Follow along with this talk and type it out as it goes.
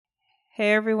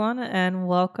Hey everyone, and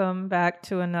welcome back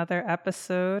to another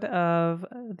episode of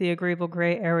the Agreeable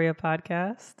Gray Area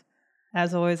podcast.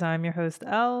 As always, I'm your host,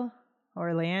 Elle, or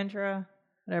Leandra,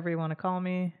 whatever you want to call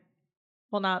me.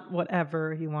 Well, not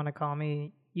whatever you want to call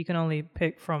me. You can only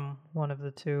pick from one of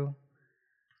the two.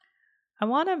 I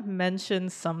want to mention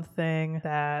something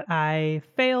that I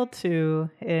failed to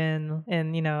in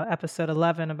episode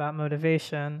 11 about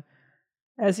motivation.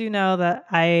 As you know, that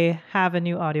I have a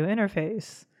new audio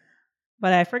interface.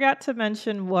 But I forgot to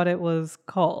mention what it was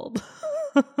called.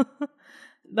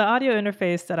 The audio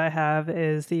interface that I have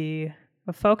is the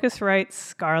Focusrite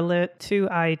Scarlett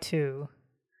 2i2.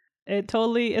 It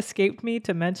totally escaped me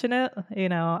to mention it.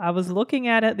 I was looking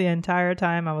at it the entire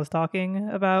time I was talking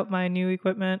about my new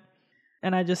equipment,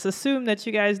 and I just assumed that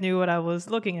you guys knew what I was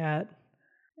looking at.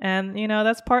 And,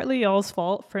 that's partly y'all's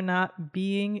fault for not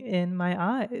being in my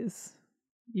eyes.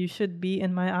 You should be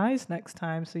in my eyes next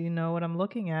time so you know what I'm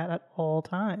looking at all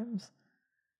times.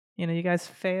 You guys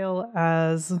fail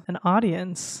as an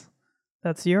audience.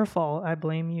 That's your fault. I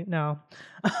blame you. No.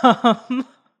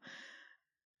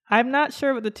 I'm not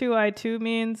sure what the 2i2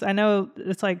 means. I know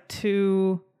it's like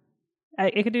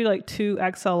it could do like two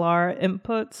XLR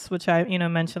inputs, which I,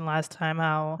 mentioned last time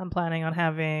how I'm planning on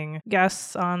having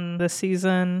guests on this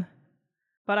season.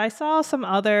 But I saw some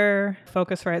other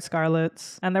Focusrite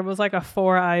Scarletts, and there was like a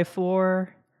 4i4,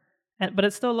 but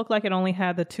it still looked like it only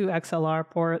had the two XLR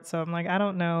ports. So I'm like, I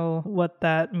don't know what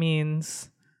that means.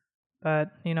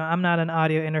 But, I'm not an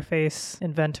audio interface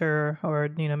inventor or,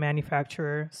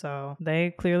 manufacturer. So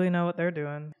they clearly know what they're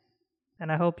doing.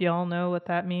 And I hope y'all know what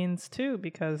that means too,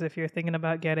 because if you're thinking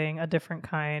about getting a different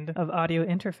kind of audio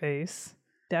interface,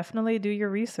 definitely do your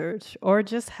research, or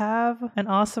just have an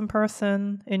awesome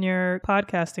person in your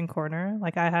podcasting corner.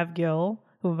 Like I have Gil,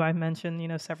 who I've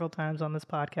mentioned, several times on this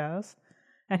podcast,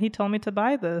 and he told me to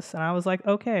buy this, and I was like,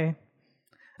 okay.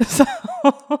 So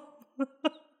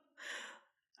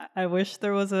I wish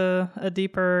there was a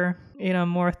deeper,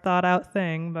 more thought out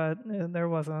thing, but there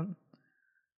wasn't.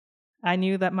 I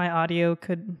knew that my audio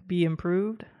could be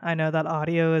improved. I know that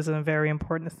audio is a very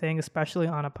important thing, especially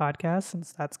on a podcast,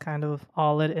 since that's kind of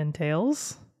all it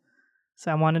entails.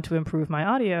 So I wanted to improve my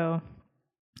audio.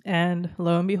 And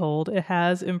lo and behold, it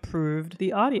has improved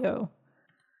the audio.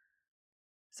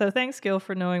 So thanks, Gil,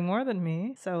 for knowing more than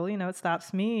me. So, it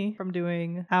stops me from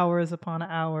doing hours upon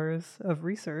hours of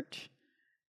research.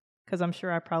 Because I'm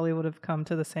sure I probably would have come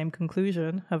to the same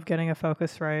conclusion of getting a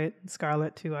Focusrite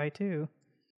Scarlett 2i2.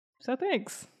 So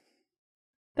thanks.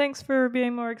 Thanks for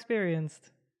being more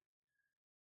experienced.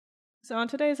 So on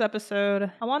today's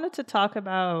episode, I wanted to talk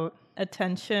about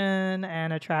attention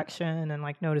and attraction and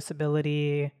like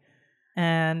noticeability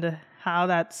and how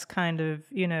that's kind of,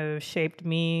 shaped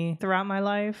me throughout my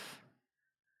life.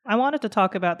 I wanted to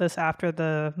talk about this after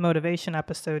the motivation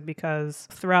episode because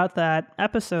throughout that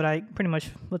episode, I pretty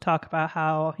much would talk about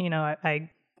how,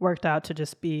 I worked out to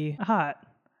just be hot.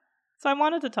 So I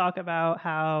wanted to talk about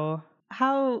how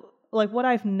like what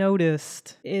I've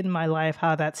noticed in my life,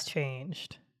 how that's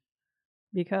changed.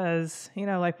 Because,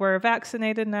 like we're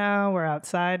vaccinated now, we're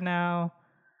outside now,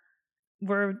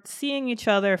 we're seeing each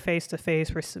other face to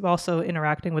face. We're also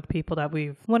interacting with people that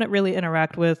we wouldn't really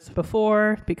interact with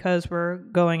before because we're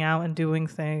going out and doing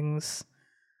things.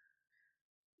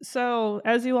 So,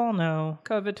 as you all know,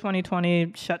 COVID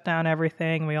 2020 shut down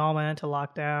everything. We all went into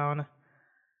lockdown.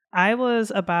 I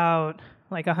was about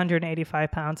like 185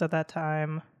 pounds at that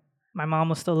time. My mom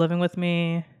was still living with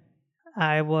me.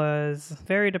 I was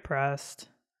very depressed.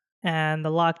 And the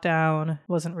lockdown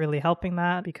wasn't really helping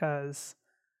that because,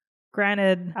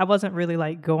 granted, I wasn't really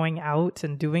like going out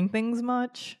and doing things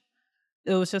much.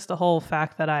 It was just the whole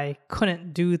fact that I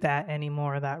couldn't do that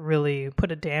anymore that really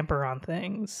put a damper on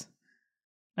things.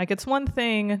 Like, it's one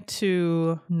thing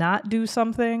to not do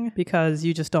something because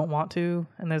you just don't want to.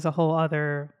 And there's a whole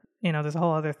other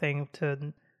thing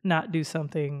to not do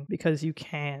something because you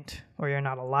can't or you're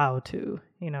not allowed to.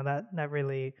 That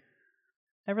really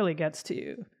gets to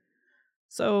you.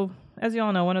 So, as you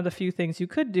all know, one of the few things you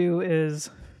could do is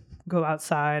go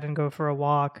outside and go for a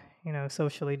walk,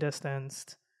 socially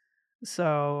distanced.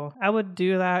 So I would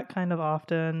do that kind of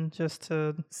often just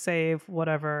to save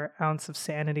whatever ounce of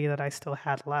sanity that I still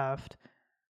had left.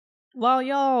 While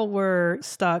y'all were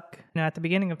stuck, at the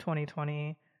beginning of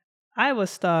 2020, I was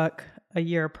stuck a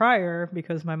year prior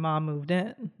because my mom moved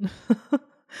in.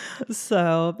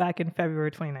 So back in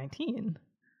February 2019.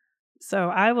 So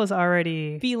I was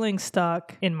already feeling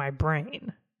stuck in my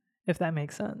brain, if that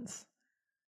makes sense.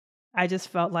 I just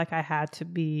felt like I had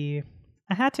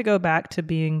to go back to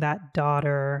being that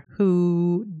daughter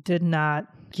who did not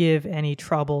give any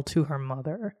trouble to her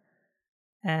mother.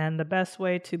 And the best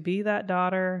way to be that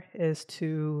daughter is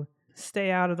to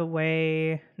stay out of the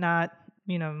way, not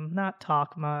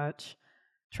talk much.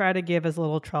 Try to give as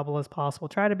little trouble as possible.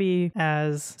 Try to be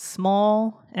as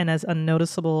small and as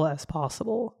unnoticeable as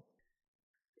possible.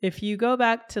 If you go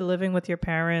back to living with your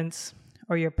parents,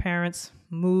 or your parents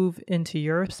move into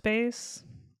your space,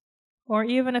 or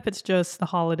even if it's just the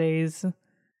holidays,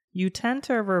 you tend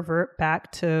to revert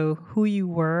back to who you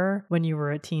were when you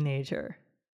were a teenager.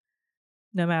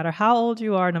 No matter how old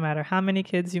you are, no matter how many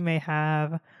kids you may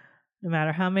have, no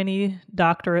matter how many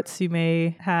doctorates you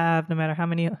may have, no matter how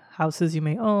many houses you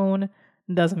may own,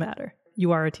 it doesn't matter.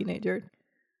 You are a teenager.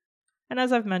 And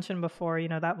as I've mentioned before,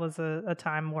 that was a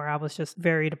time where I was just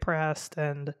very depressed,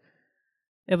 and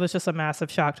it was just a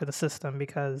massive shock to the system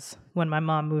because when my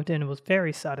mom moved in, it was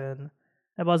very sudden.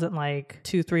 It wasn't like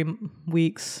 2-3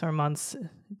 weeks or months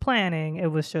planning.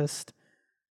 It was just,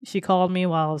 she called me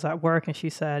while I was at work and she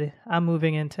said, "I'm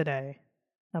moving in today.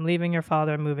 I'm leaving your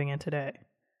father and moving in today."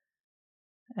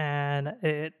 And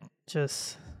it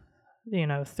just,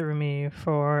 threw me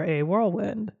for a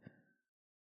whirlwind.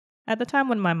 At the time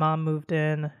when my mom moved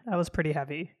in, I was pretty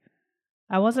heavy.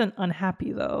 I wasn't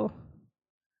unhappy though.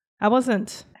 I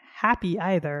wasn't happy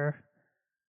either.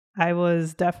 I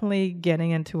was definitely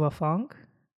getting into a funk.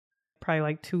 Probably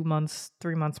like 2 months,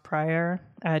 3 months prior,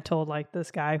 I had told like this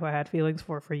guy who I had feelings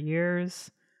for years,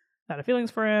 I had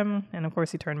feelings for him. And of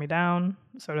course he turned me down.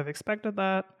 Sort of expected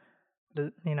that.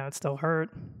 But it still hurt.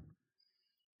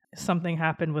 Something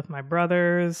happened with my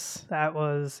brothers that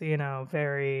was,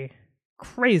 very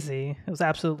crazy. It was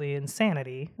absolutely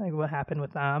insanity, like what happened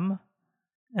with them.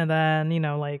 And then,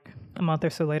 like a month or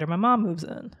so later, my mom moves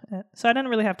in. So I didn't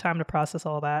really have time to process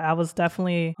all that. I was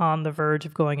definitely on the verge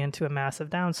of going into a massive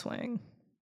downswing.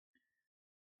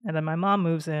 And then my mom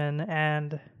moves in,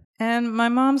 and my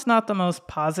mom's not the most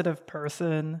positive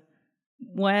person.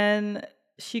 When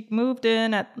she moved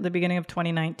in at the beginning of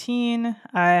 2019,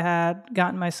 I had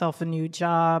gotten myself a new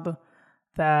job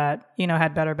that,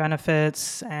 had better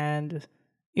benefits and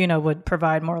would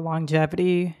provide more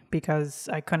longevity because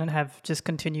I couldn't have just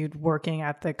continued working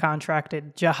at the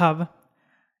contracted job.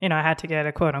 I had to get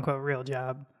a quote unquote real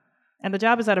job. And the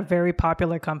job is at a very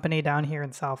popular company down here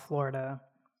in South Florida.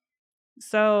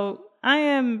 So I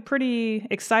am pretty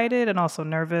excited and also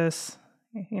nervous,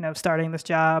 starting this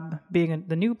job, being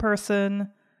the new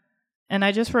person. And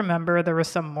I just remember there were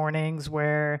some mornings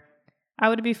where I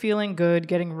would be feeling good,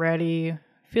 getting ready,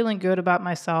 feeling good about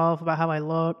myself, about how I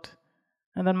looked.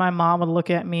 And then my mom would look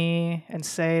at me and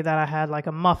say that I had like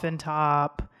a muffin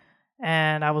top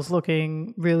and I was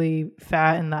looking really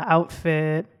fat in the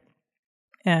outfit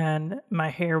and my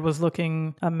hair was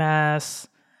looking a mess.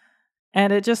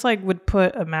 And it just like would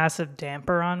put a massive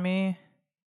damper on me.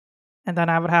 And then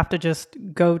I would have to just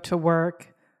go to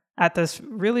work at this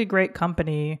really great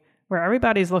company where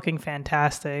everybody's looking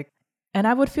fantastic. And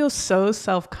I would feel so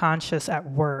self-conscious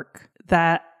at work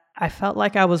that I felt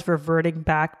like I was reverting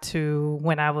back to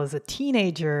when I was a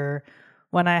teenager,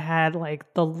 when I had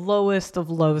like the lowest of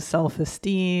low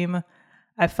self-esteem.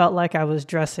 I felt like I was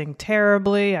dressing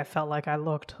terribly. I felt like I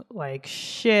looked like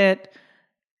shit.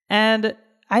 And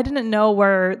I didn't know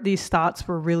where these thoughts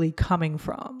were really coming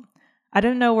from. I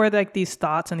didn't know where like these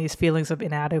thoughts and these feelings of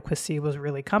inadequacy was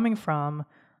really coming from.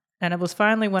 And it was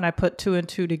finally when I put 2 and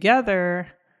 2 together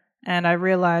and I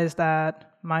realized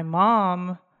that my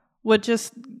mom would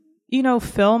just,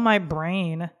 fill my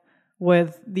brain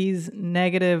with these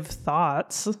negative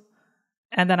thoughts.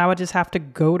 And then I would just have to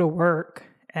go to work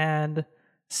and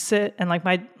sit. And like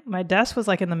my desk was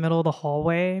like in the middle of the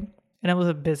hallway and it was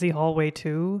a busy hallway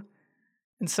too.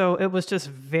 And so it was just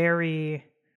very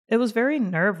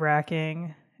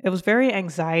nerve-wracking. It was very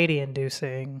anxiety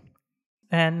inducing.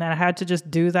 And I had to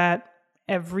just do that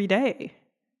every day.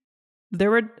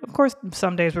 There were, of course,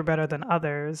 some days were better than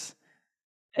others.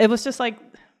 It was just like,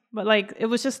 it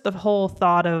was just the whole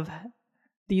thought of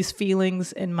these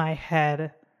feelings in my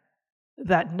head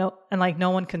that no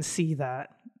one can see that.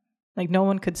 Like no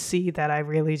one could see that I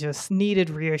really just needed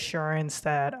reassurance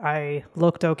that I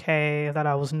looked okay, that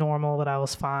I was normal, that I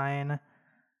was fine.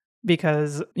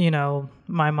 Because,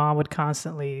 my mom would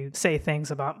constantly say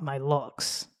things about my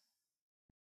looks.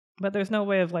 But there's no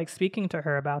way of like speaking to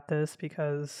her about this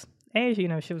because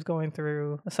she was going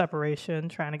through a separation,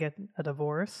 trying to get a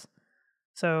divorce.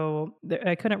 So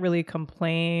I couldn't really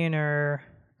complain or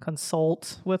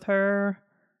consult with her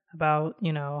about,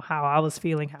 how I was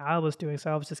feeling, how I was doing.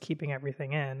 So I was just keeping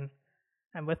everything in.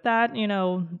 And with that,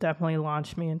 definitely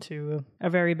launched me into a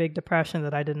very big depression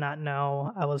that I did not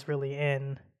know I was really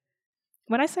in.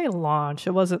 When I say launch,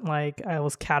 it wasn't like I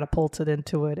was catapulted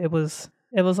into it. It was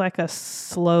it was like a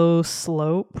slow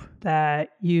slope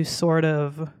that you sort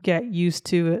of get used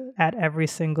to at every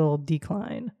single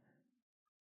decline.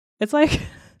 It's like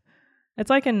it's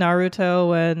like in Naruto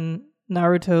when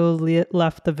Naruto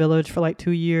left the village for like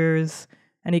 2 years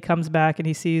and he comes back and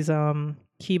he sees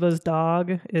Kiba's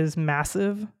dog is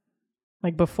massive.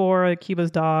 Like before,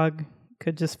 Kiba's dog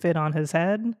could just fit on his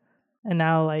head, and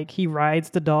now like he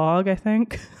rides the dog, I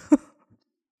think.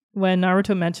 When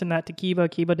Naruto mentioned that to Kiba,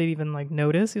 Kiba didn't even like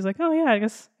notice. He's like, "Oh yeah, I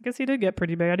guess he did get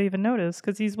pretty big. I didn't even notice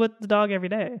because he's with the dog every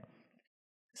day."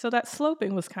 So that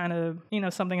sloping was kind of,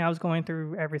 something I was going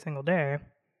through every single day.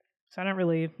 So I didn't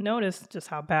really notice just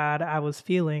how bad I was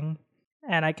feeling,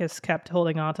 and I just kept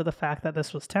holding on to the fact that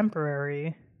this was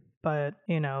temporary. But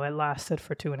it lasted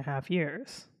for 2.5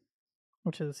 years,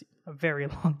 which is a very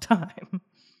long time.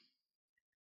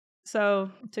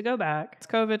 So to go back, it's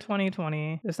COVID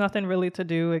 2020. There's nothing really to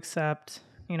do except,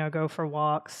 go for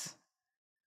walks.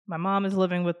 My mom is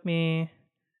living with me.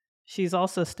 She's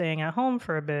also staying at home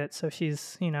for a bit, so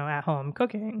she's, at home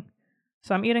cooking.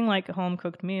 So I'm eating like home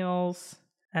cooked meals,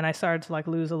 and I started to like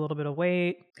lose a little bit of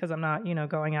weight because I'm not,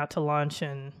 going out to lunch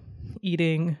and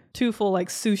eating 2 full like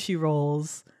sushi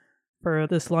rolls for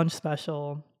this lunch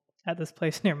special at this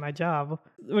place near my job,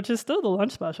 which is still the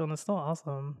lunch special and it's still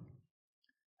awesome.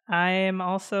 I'm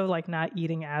also like not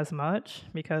eating as much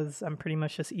because I'm pretty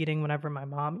much just eating whenever my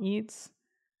mom eats.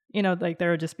 Like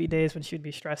there would just be days when she'd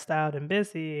be stressed out and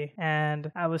busy,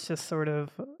 and I was just sort of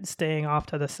staying off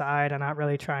to the side and not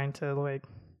really trying to like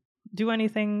do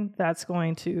anything that's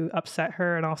going to upset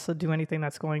her and also do anything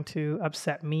that's going to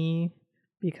upset me,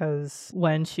 because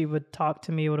when she would talk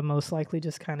to me, it would most likely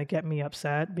just kind of get me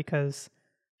upset because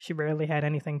she rarely had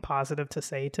anything positive to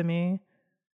say to me.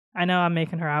 I know I'm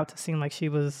making her out to seem like she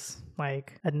was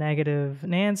like a negative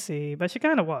Nancy, but she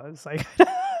kind of was. Like,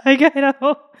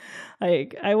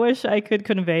 I wish I could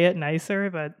convey it nicer,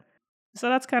 but so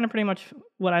that's kind of pretty much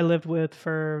what I lived with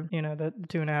for, the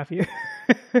 2.5 years.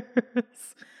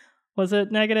 Was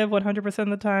it negative 100% of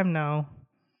the time? No.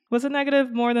 Was it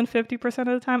negative more than 50%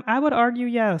 of the time? I would argue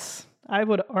yes.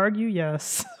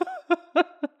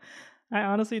 I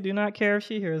honestly do not care if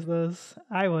she hears this.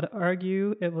 I would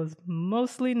argue it was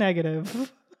mostly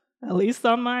negative, at least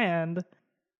on my end.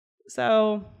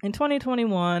 So in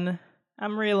 2021,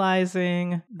 I'm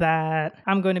realizing that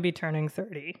I'm going to be turning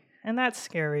 30, and that's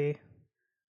scary.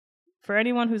 For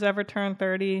anyone who's ever turned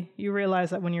 30, you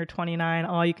realize that when you're 29,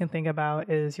 all you can think about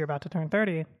is you're about to turn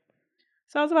 30.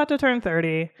 So I was about to turn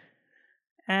 30,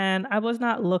 and I was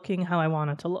not looking how I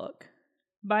wanted to look.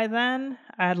 By then,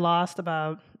 I had lost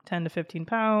about 10 to 15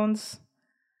 pounds,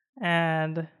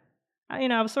 and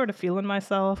I was sort of feeling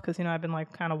myself because I've been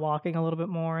like kind of walking a little bit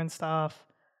more and stuff,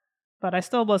 but I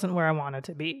still wasn't where I wanted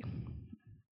to be.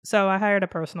 So I hired a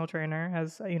personal trainer,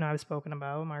 as I've spoken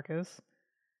about, Marcus,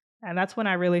 and that's when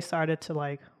I really started to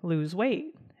like lose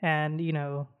weight and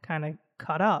kind of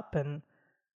cut up and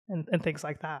things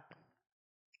like that.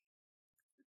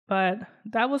 But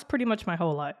that was pretty much my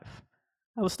whole life.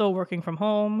 I was still working from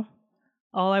home.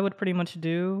 All I would pretty much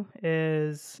do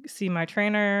is see my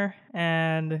trainer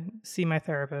and see my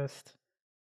therapist.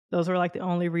 Those were like the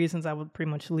only reasons I would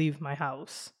pretty much leave my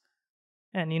house.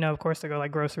 And, of course, to go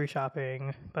like grocery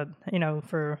shopping. But,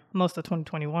 for most of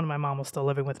 2021, my mom was still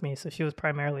living with me. So she was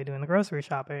primarily doing the grocery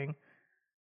shopping,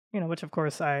 which of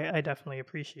course I definitely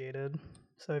appreciated.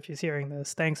 So if she's hearing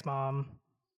this, thanks, Mom.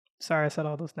 Sorry I said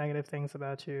all those negative things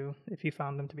about you. If you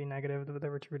found them to be negative, they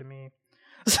were true to me.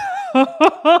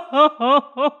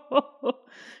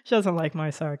 She doesn't like my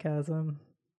sarcasm.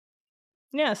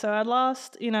 Yeah, so I'd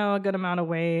lost, a good amount of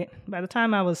weight. By the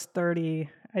time I was 30,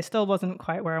 I still wasn't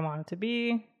quite where I wanted to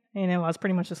be. I was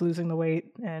pretty much just losing the weight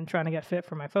and trying to get fit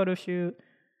for my photo shoot.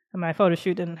 And my photo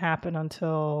shoot didn't happen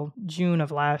until June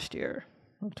of last year,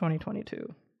 of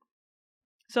 2022.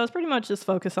 So I was pretty much just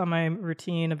focused on my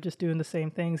routine of just doing the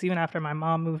same things. Even after my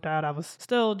mom moved out, I was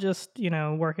still just,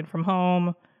 working from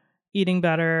home, eating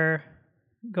better,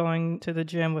 going to the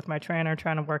gym with my trainer,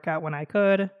 trying to work out when I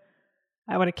could.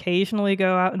 I would occasionally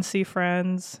go out and see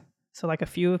friends. So like a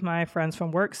few of my friends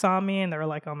from work saw me and they were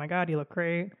like, "Oh my God, you look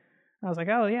great." I was like,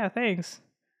 "Oh yeah, thanks."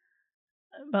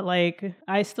 But like,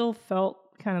 I still felt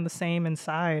kind of the same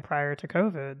inside prior to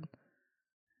COVID.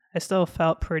 I still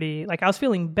felt pretty, like I was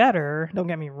feeling better, don't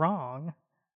get me wrong.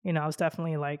 I was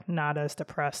definitely like not as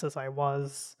depressed as I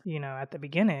was, at the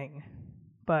beginning.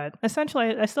 But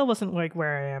essentially, I still wasn't like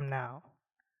where I am now.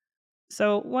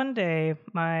 So one day,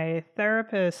 my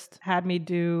therapist had me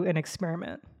do an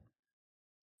experiment.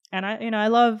 And I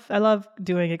love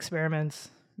doing experiments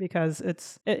because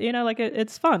it's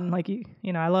fun. Like,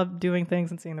 I love doing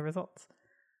things and seeing the results.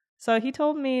 So he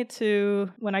told me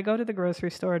to, when I go to the grocery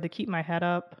store, to keep my head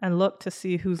up and look to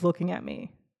see who's looking at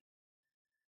me.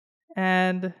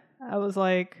 And I was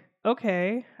like,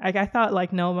 okay. I thought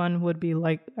like no one would be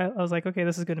like, I was like, okay,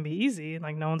 this is going to be easy.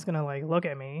 Like no one's going to like look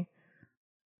at me.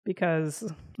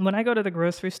 Because when I go to the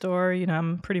grocery store,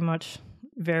 I'm pretty much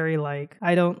very like,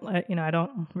 I don't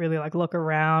really like look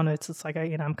around. It's just like,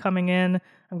 I'm coming in,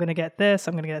 I'm going to get this,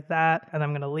 I'm going to get that, and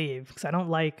I'm going to leave because I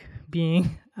don't like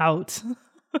being out.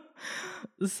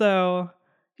 So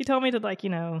he told me to like,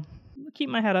 keep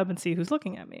my head up and see who's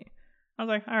looking at me. I was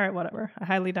like, all right, whatever. I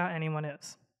highly doubt anyone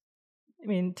is. I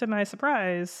mean, to my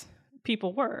surprise,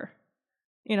 people were.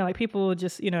 Like people would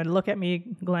just, look at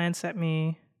me, glance at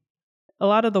me. A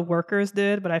lot of the workers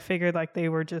did, but I figured like they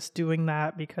were just doing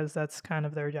that because that's kind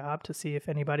of their job to see if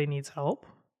anybody needs help.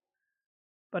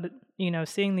 But,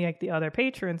 seeing the other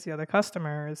patrons, the other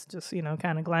customers, just,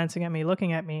 kind of glancing at me,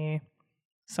 looking at me.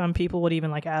 Some people would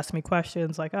even like ask me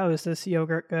questions like, oh, is this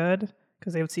yogurt good?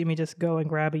 Because they would see me just go and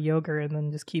grab a yogurt and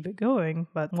then just keep it going.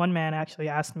 But one man actually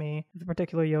asked me if a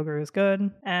particular yogurt is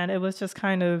good. And it was just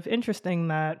kind of interesting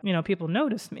that, people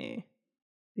noticed me.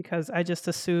 Because I just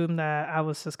assumed that I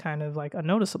was just kind of like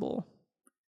unnoticeable.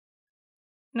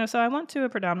 So I went to a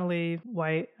predominantly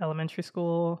white elementary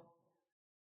school.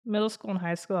 Middle school and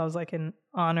high school, I was like in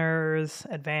honors,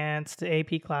 advanced,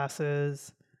 AP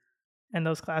classes. And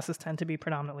those classes tend to be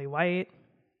predominantly white.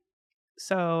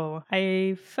 So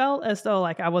I felt as though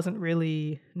like I wasn't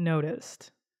really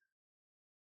noticed.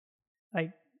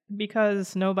 Like,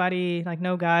 because nobody, like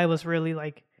no guy was really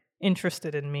like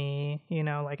interested in me,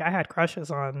 like I had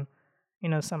crushes on,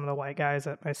 some of the white guys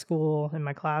at my school in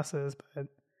my classes, but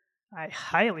I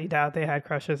highly doubt they had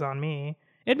crushes on me.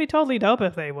 It'd be totally dope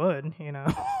if they would,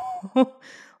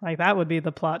 like that would be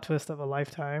the plot twist of a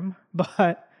lifetime.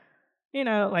 But,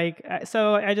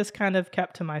 so I just kind of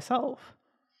kept to myself.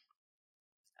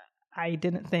 I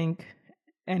didn't think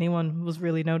anyone was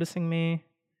really noticing me.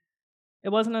 It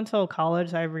wasn't until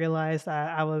college I realized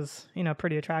that I was,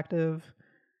 pretty attractive.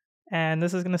 And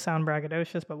this is going to sound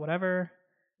braggadocious, but whatever.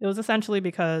 It was essentially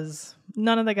because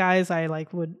none of the guys I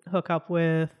like would hook up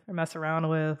with or mess around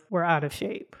with were out of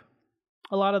shape.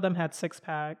 A lot of them had six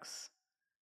packs.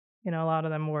 A lot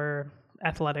of them were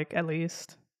athletic at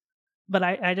least. But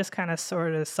I just kind of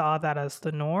sort of saw that as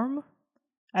the norm.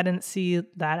 I didn't see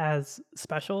that as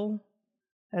special.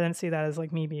 I didn't see that as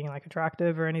like me being like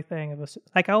attractive or anything. It was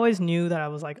like I always knew that I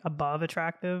was like above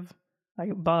attractive, like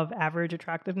above average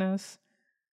attractiveness.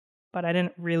 But I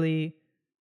didn't really,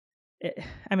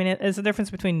 it's a difference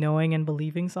between knowing and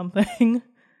believing something.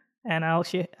 And I'll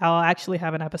actually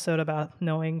have an episode about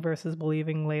knowing versus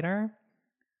believing later.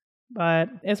 But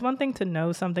it's one thing to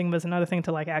know something, but it's another thing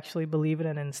to like actually believe it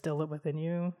and instill it within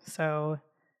you. So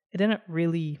it didn't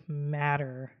really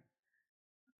matter.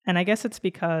 And I guess it's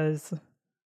because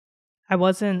I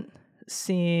wasn't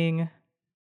seeing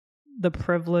the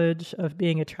privilege of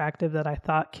being attractive that I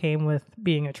thought came with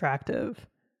being attractive.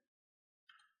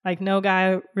 Like, no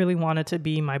guy really wanted to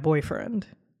be my boyfriend.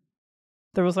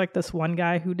 There was, like, this one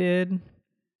guy who did.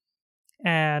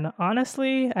 And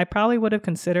honestly, I probably would have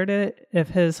considered it if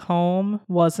his home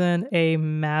wasn't a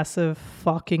massive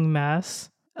fucking mess.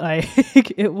 Like,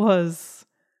 his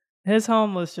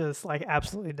home was just, like,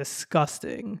 absolutely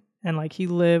disgusting. And, like, he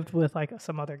lived with, like,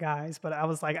 some other guys. But I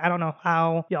was like, I don't know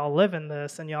how y'all live in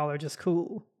this and y'all are just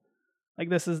cool. Like,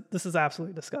 this is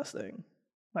absolutely disgusting.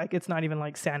 Like, it's not even,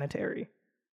 like, sanitary.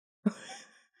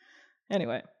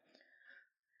 Anyway,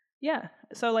 yeah.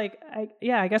 So like,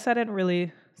 I guess I didn't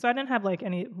really. So I didn't have like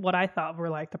any what I thought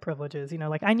were like the privileges.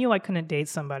 Like I knew I couldn't date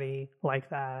somebody like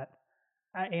that.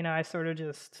 I sort of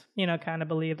just kind of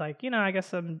believed like I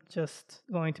guess I'm just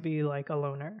going to be like a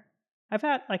loner. I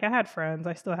had friends.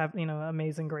 I still have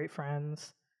amazing, great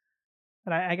friends.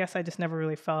 But I guess I just never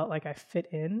really felt like I fit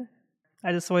in.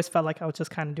 I just always felt like I was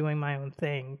just kind of doing my own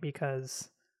thing because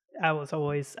I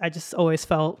just always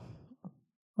felt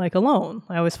like alone.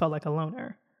 I always felt like a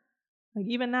loner. Like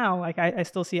even now, like I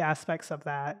still see aspects of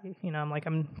that.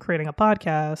 I'm creating a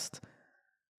podcast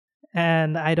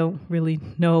and I don't really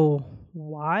know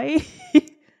why.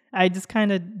 I just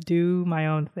kind of do my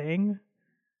own thing.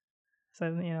 So,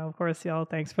 of course, y'all,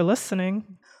 thanks for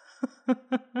listening.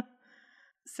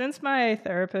 Since my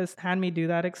therapist had me do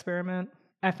that experiment,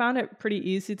 I found it pretty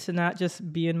easy to not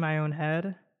just be in my own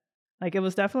head. Like, it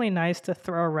was definitely nice to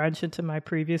throw a wrench into my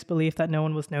previous belief that no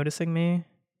one was noticing me.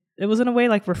 It was in a way,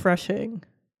 like, refreshing.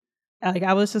 Like,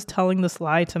 I was just telling this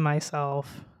lie to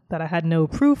myself that I had no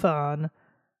proof on,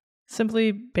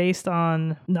 simply based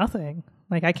on nothing.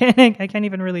 Like, I can't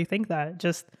even really think that.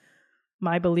 Just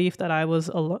my belief that I was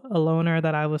a loner,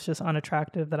 that I was just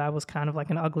unattractive, that I was kind of like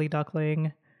an ugly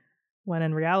duckling, when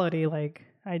in reality, like,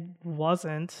 I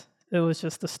wasn't. It was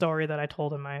just a story that I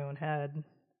told in my own head.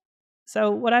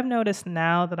 So what I've noticed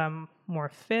now that I'm more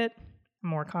fit,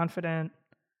 more confident,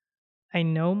 I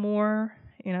know more,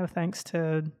 thanks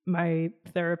to my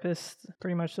therapist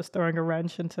pretty much just throwing a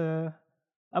wrench into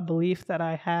a belief that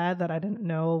I had that I didn't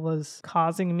know was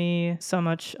causing me so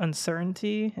much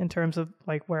uncertainty in terms of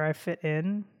like where I fit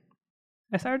in.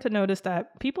 I started to notice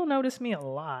that people notice me a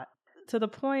lot, to the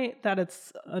point that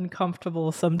it's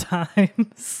uncomfortable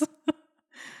sometimes.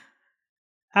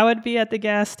 I would be at the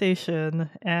gas station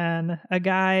and a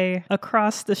guy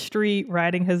across the street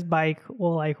riding his bike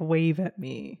will like wave at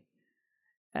me.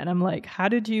 And I'm like, how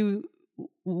did you,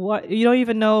 what? You don't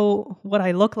even know what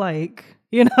I look like,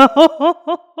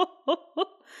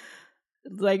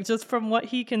 Like, just from what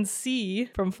he can see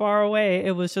from far away,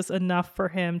 it was just enough for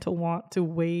him to want to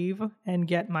wave and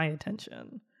get my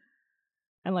attention.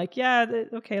 And like, yeah,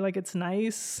 okay, like it's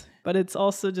nice, but it's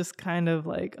also just kind of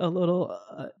like a little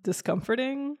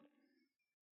discomforting.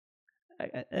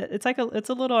 It's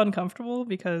a little uncomfortable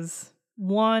because,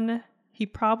 one, he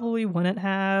probably wouldn't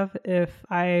have if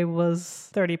I was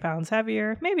 30 pounds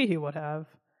heavier. Maybe he would have.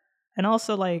 And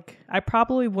also, like, I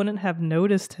probably wouldn't have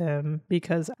noticed him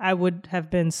because I would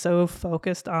have been so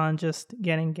focused on just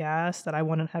getting gas that I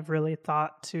wouldn't have really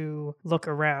thought to look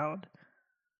around.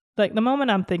 Like, the moment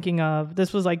I'm thinking of,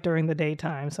 this was like during the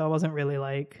daytime, so I wasn't really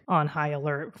like on high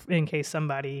alert in case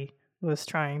somebody was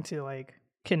trying to like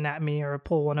kidnap me or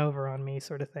pull one over on me,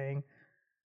 sort of thing.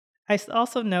 I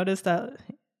also noticed that,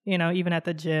 even at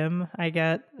the gym, I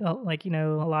get a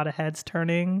lot of heads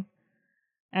turning.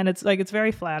 And it's like, it's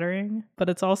very flattering, but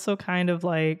it's also kind of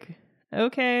like,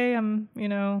 okay,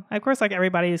 of course, like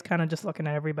everybody is kind of just looking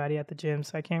at everybody at the gym,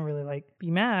 so I can't really like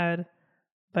be mad,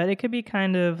 but it could be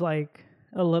kind of like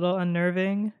a little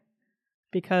unnerving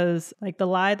because like the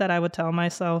lie that I would tell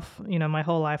myself, my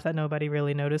whole life, that nobody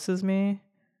really notices me.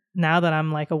 Now that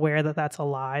I'm like aware that that's a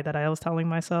lie that I was telling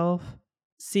myself,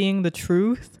 seeing the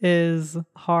truth is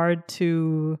hard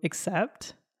to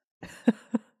accept.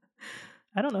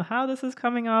 I don't know how this is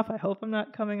coming off. I hope I'm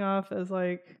not coming off as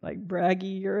like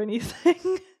braggy or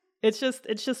anything. It's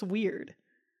just weird.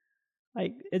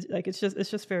 It's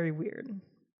just very weird.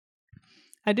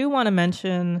 I do want to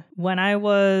mention when I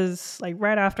was like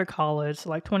right after college, so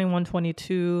like 21,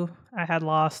 22, I had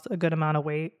lost a good amount of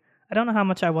weight. I don't know how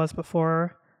much I was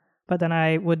before, but then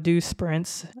I would do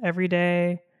sprints every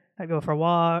day. I'd go for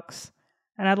walks,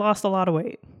 and I'd lost a lot of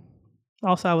weight.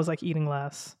 Also, I was like eating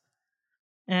less.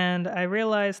 And I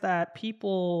realized that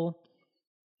people,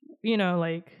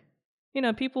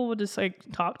 people would just like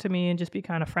talk to me and just be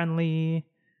kind of friendly.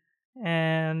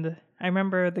 And I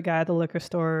remember the guy at the liquor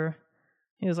store,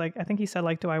 he was like, I think he said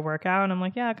like, do I work out? And I'm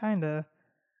like, yeah, kind of.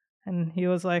 And he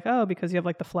was like, oh, because you have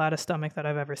like the flattest stomach that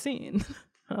I've ever seen.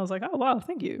 And I was like, oh, wow,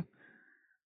 thank you.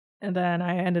 And then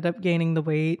I ended up gaining the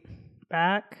weight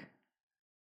back.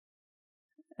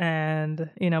 And,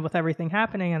 with everything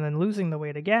happening and then losing the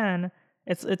weight again,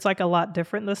 it's like a lot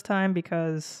different this time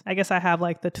because I guess I have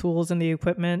like the tools and the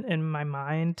equipment in my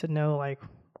mind to know like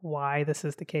why this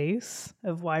is the case,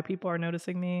 of why people are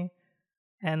noticing me,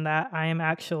 and that I am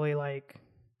actually like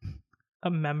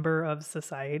a member of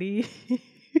society.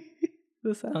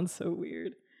 This sounds so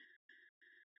weird.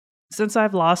 Since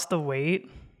I've lost the weight,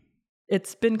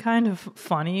 it's been kind of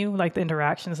funny, like the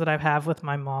interactions that I've had with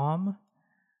my mom,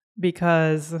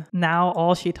 because now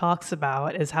all she talks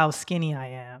about is how skinny I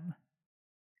am.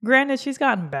 Granted, she's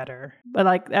gotten better, but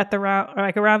like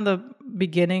around the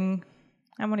beginning,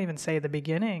 I won't even say the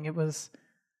beginning. It was,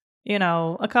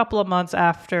 a couple of months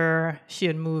after she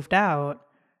had moved out,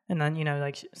 and then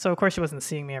so of course she wasn't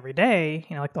seeing me every day,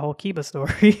 like the whole Kiba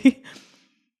story.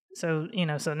 So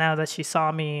so now that she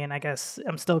saw me, and I guess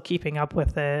I'm still keeping up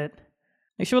with it,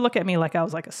 like she would look at me like I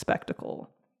was like a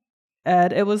spectacle,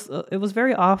 and it was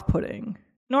very off-putting.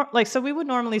 So we would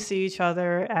normally see each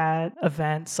other at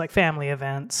events, like family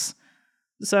events.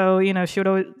 So, she would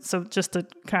always, so just to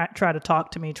try to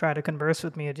talk to me, try to converse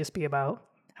with me, it'd just be about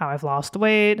how I've lost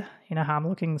weight, how I'm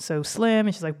looking so slim.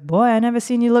 And she's like, boy, I never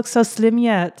seen you look so slim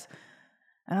yet.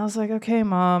 And I was like, okay,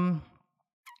 Mom,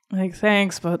 like,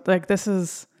 thanks, but like, this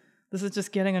is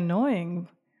just getting annoying.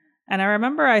 And I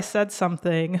remember I said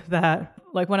something that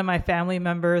like one of my family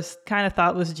members kind of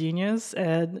thought was genius,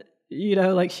 and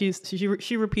like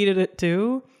she repeated it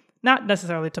too, not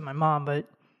necessarily to my mom, but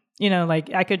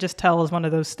like I could just tell it was one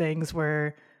of those things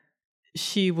where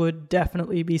she would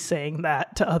definitely be saying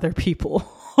that to other people.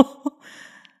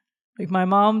 Like my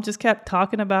mom just kept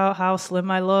talking about how slim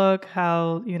I look,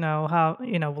 how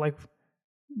like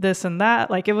this and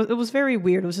that. Like it was very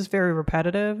weird. It was just very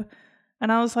repetitive.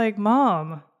 And I was like,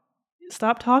 Mom,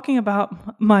 stop talking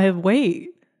about my weight.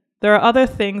 There are other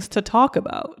things to talk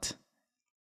about.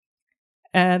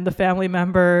 And the family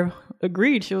member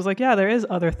agreed. She was like, yeah, there is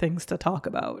other things to talk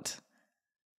about.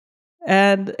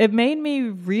 And it made me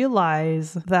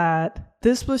realize that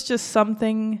this was just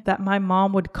something that my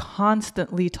mom would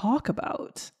constantly talk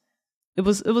about. It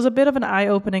was a bit of an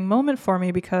eye-opening moment for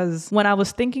me, because when I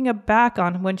was thinking back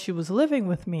on when she was living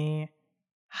with me,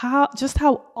 how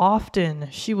often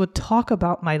she would talk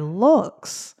about my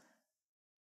looks.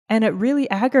 And it really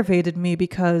aggravated me,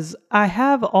 because I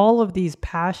have all of these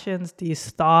passions, these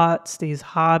thoughts, these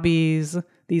hobbies,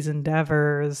 these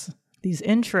endeavors, these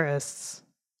interests.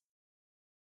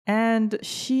 And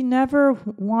she never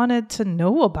wanted to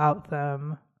know about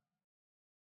them.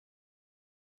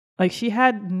 Like, she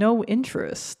had no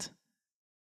interest.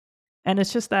 And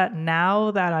it's just that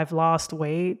now that I've lost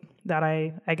weight, that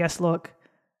I guess look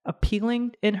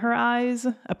appealing in her eyes,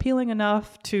 appealing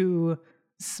enough to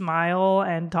smile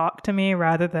and talk to me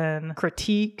rather than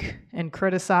critique and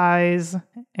criticize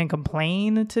and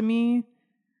complain to me,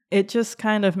 it just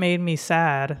kind of made me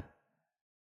sad.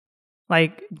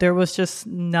 Like, there was just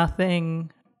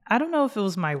nothing. I don't know if it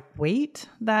was my weight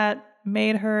that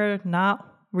made her not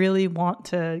really want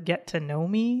to get to know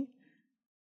me,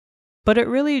 but it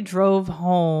really drove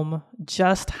home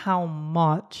just how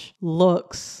much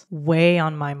looks weigh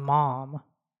on my mom.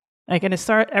 Like, and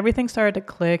everything started to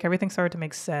click, everything started to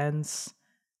make sense.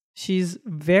 She's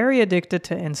very addicted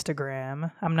to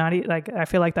Instagram. I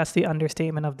feel like that's the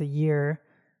understatement of the year.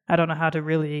 I don't know how to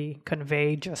really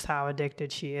convey just how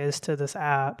addicted she is to this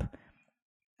app.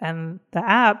 And the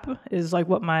app is like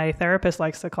what my therapist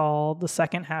likes to call the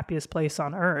second happiest place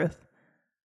on earth,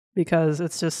 because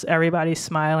it's just everybody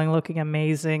smiling, looking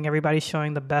amazing, everybody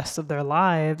showing the best of their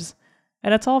lives,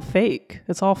 and it's all fake.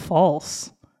 It's all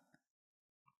false.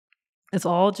 It's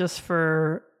all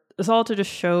to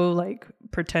just show like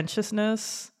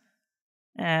pretentiousness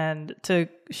and to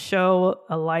show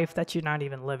a life that you're not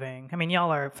even living. I mean,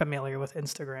 y'all are familiar with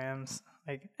Instagrams.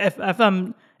 Like, if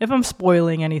I'm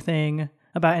spoiling anything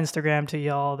about Instagram to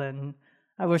y'all, then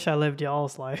I wish I lived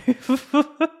y'all's life.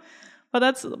 But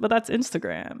that's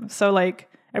Instagram. So like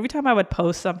every time I would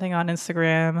post something on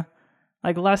Instagram,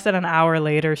 like less than an hour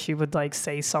later, she would like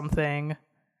say something,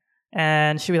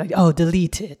 and she'd be like, "Oh,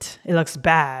 delete it. It looks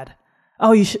bad.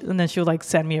 Oh, you should." And then she would like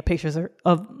send me a picture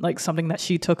of like something that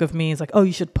she took of me. It's like, "Oh,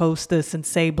 you should post this and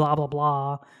say blah blah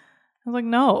blah." I was like,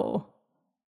 "No.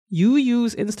 You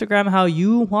use Instagram how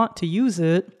you want to use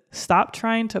it. Stop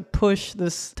trying to push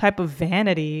this type of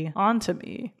vanity onto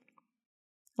me."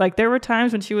 Like, there were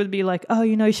times when she would be like, "Oh,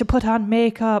 you should put on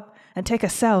makeup and take a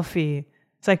selfie."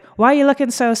 It's like, "Why are you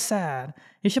looking so sad?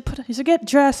 You should get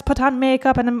dressed, put on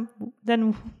makeup, and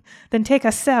then take a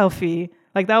selfie."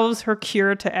 Like, that was her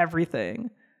cure to everything.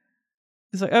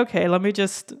 It's like, okay,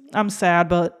 I'm sad,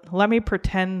 but let me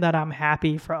pretend that I'm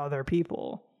happy for other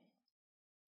people.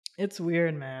 It's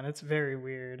weird, man. It's very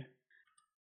weird.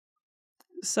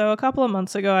 So a couple of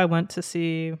months ago, I went to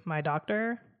see my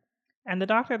doctor, and the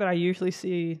doctor that I usually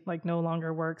see like no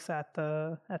longer works at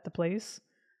the place.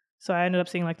 So I ended up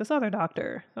seeing like this other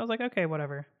doctor. So I was like, okay,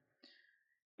 whatever.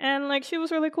 And like, she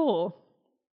was really cool.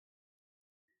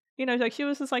 Like, she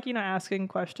was just like, asking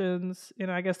questions,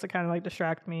 I guess to kind of like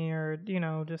distract me, or,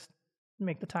 just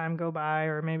make the time go by,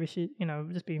 or maybe she,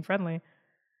 just being friendly.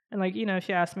 And like,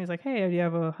 she asked me, she's like, "Hey, do you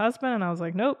have a husband?" And I was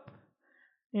like, "Nope."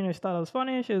 She thought it was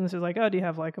funny. She was like, "Oh, do you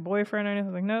have like a boyfriend or anything?"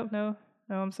 I was like, "Nope, no,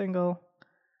 I'm single."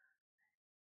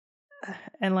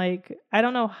 And like, I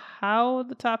don't know how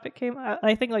the topic came.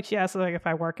 I think like she asked like if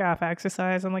I work out, if I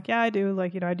exercise. I'm like, "Yeah, I do.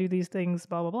 Like, I do these things,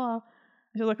 blah, blah, blah." And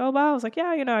she was like, "Oh, wow." I was like,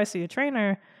 "Yeah, I see a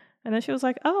trainer." And then she was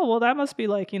like, "Oh, well, that must be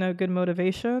like, good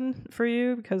motivation for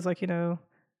you, because like, your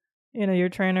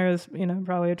trainer is,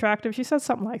 probably attractive." She said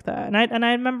something like that. And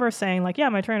I remember saying like, "Yeah,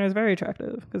 my trainer is very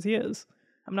attractive," because he is.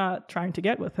 I'm not trying to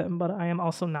get with him, but I am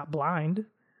also not blind.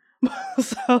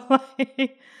 So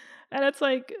like, and it's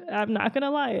like, I'm not going to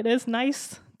lie, it is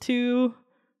nice to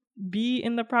be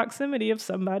in the proximity of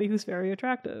somebody who's very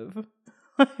attractive.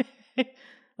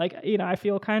 Like, I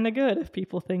feel kind of good if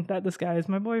people think that this guy is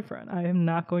my boyfriend. I am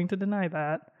not going to deny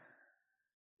that.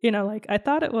 Like, I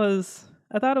thought it was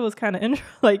kind of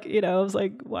like, I was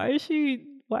like, why is she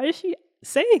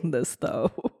saying this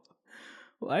though?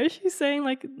 Why is she saying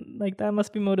like that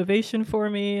must be motivation for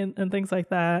me, and things like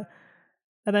that?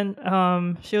 And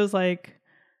then she was like,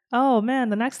 "Oh man,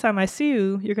 the next time I see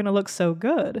you, you're gonna look so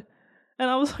good." And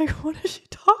I was like, what is she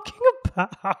talking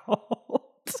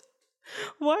about?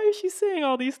 Why is she saying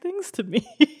all these things to me?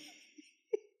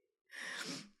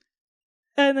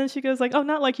 And then she goes like, "Oh,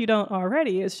 not like you don't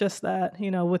already. It's just that,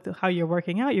 with how you're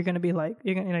working out, you're going to be like,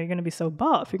 you're going to be so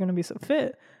buff. You're going to be so fit."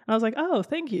 And I was like, "Oh,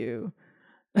 thank you."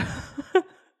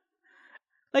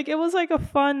 Like, it was like a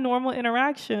fun, normal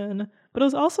interaction, but it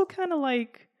was also kind of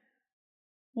like,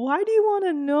 why do you want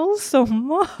to know so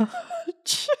much?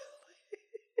 It's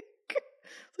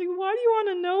like, why do you want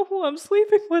to know who I'm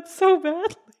sleeping with so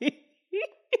badly?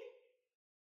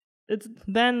 It's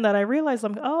then that I realized,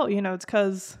 it's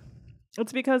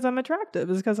because I'm attractive.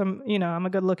 It's because I'm a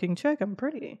good looking chick. I'm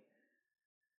pretty.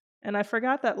 And I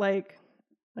forgot that like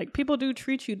people do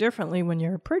treat you differently when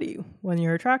you're pretty, when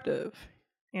you're attractive.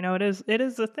 It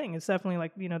is a thing. It's definitely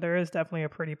like, there is definitely a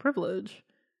pretty privilege.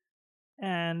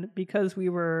 And because we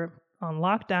were on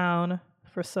lockdown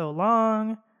for so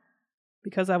long,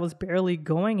 because I was barely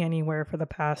going anywhere for the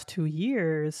past 2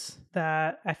 years,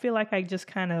 that I feel like I just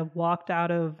kind of walked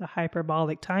out of the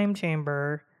hyperbolic time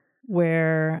chamber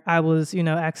where I was,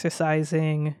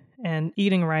 exercising and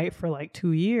eating right for like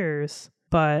 2 years,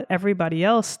 but everybody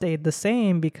else stayed the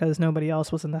same because nobody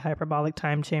else was in the hyperbolic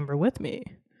time chamber with me.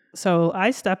 So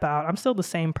I step out, I'm still the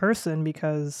same person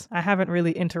because I haven't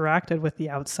really interacted with the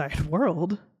outside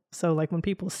world. So like when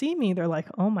people see me, they're like,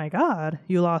 "Oh my God,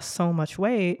 you lost so much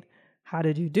weight. How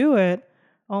did you do it?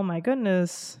 Oh my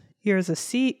goodness, here's a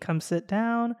seat, come sit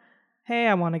down. Hey,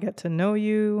 I want to get to know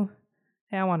you.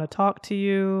 Hey, I want to talk to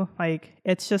you." Like,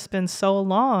 it's just been so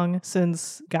long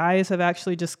since guys have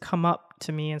actually just come up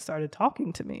to me and started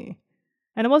talking to me.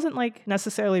 And it wasn't like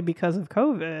necessarily because of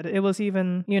COVID. It was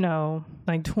even,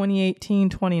 like 2018,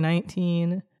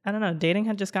 2019. I don't know. Dating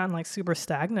had just gotten like super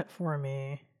stagnant for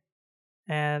me.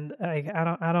 And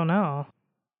I don't know.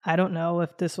 I don't know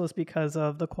if this was because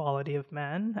of the quality of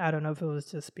men. I don't know if it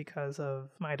was just because of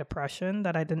my depression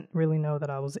that I didn't really know that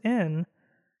I was in.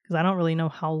 Because I don't really know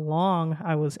how long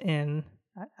I was in.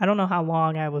 I don't know how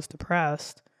long I was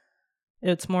depressed.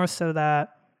 It's more so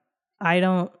that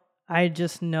I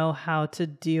just know how to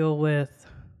deal with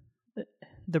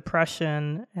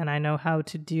depression, and I know how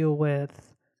to deal with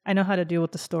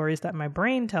the stories that my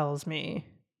brain tells me,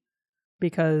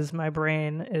 because my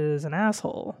brain is an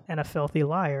asshole and a filthy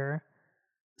liar.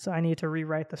 So I need to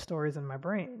rewrite the stories in my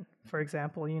brain. For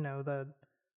example, the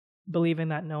believing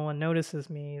that no one notices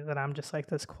me, that I'm just like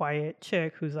this quiet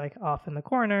chick who's like off in the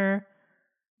corner,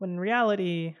 when in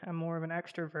reality, I'm more of an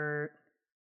extrovert.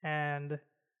 And,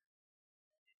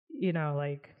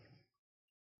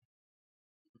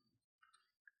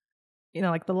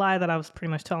 like the lie that I was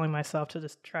pretty much telling myself to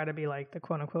just try to be like the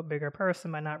quote unquote bigger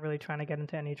person by not really trying to get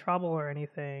into any trouble or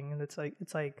anything. And it's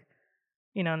like,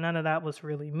 none of that was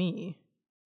really me.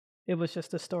 It was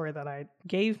just a story that I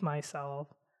gave myself,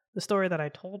 the story that I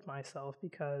told myself,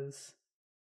 because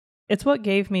it's what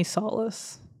gave me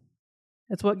solace.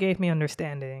 It's what gave me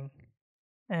understanding.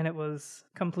 And it was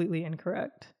completely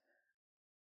incorrect.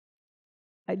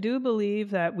 I do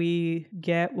believe that we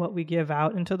get what we give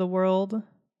out into the world.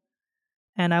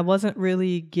 And I wasn't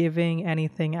really giving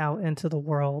anything out into the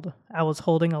world. I was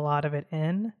holding a lot of it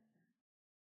in.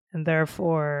 And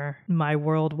therefore, my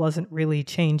world wasn't really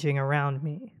changing around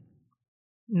me.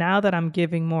 Now that I'm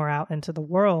giving more out into the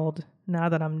world, now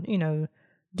that I'm,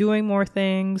 doing more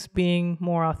things, being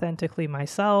more authentically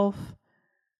myself,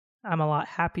 I'm a lot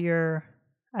happier.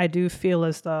 I do feel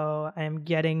as though I am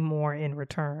getting more in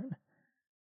return.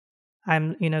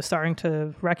 I'm, starting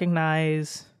to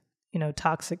recognize,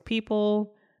 toxic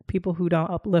people who don't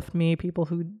uplift me, people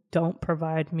who don't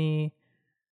provide me,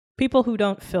 people who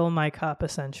don't fill my cup,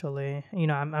 essentially.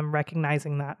 I'm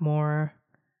recognizing that more,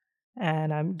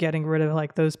 and I'm getting rid of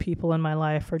like those people in my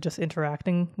life, or just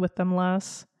interacting with them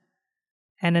less.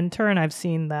 And in turn, I've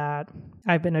seen that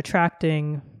I've been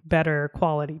attracting better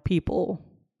quality people,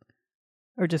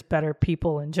 or just better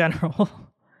people in general.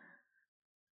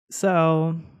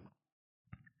 So,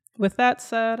 with that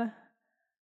said,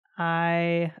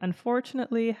 I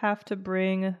unfortunately have to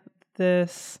bring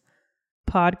this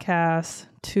podcast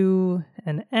to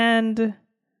an end.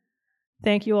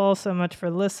 Thank you all so much for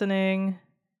listening.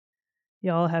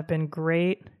 Y'all have been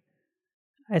great.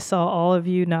 I saw all of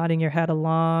you nodding your head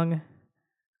along.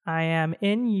 I am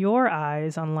in your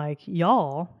eyes, unlike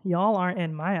y'all. Y'all aren't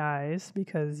in my eyes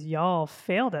because y'all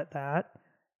failed at that.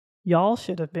 Y'all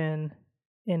should have been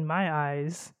in my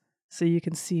eyes so you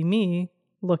can see me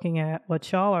looking at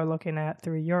what y'all are looking at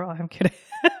through your... I'm kidding.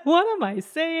 What am I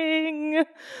saying?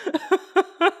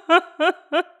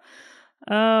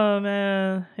 Oh,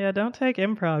 man. Yeah, don't take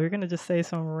improv. You're going to just say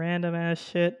some random ass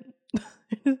shit.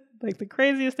 Like the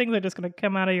craziest things are just going to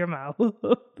come out of your mouth.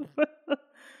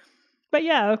 But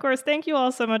yeah, of course, thank you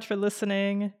all so much for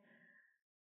listening.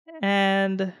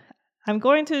 And I'm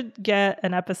going to get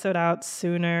an episode out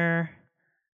sooner.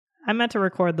 I meant to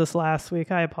record this last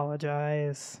week. I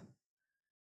apologize.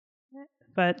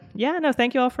 But yeah, no,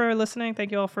 thank you all for listening.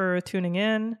 Thank you all for tuning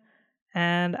in.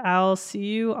 And I'll see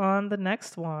you on the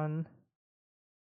next one.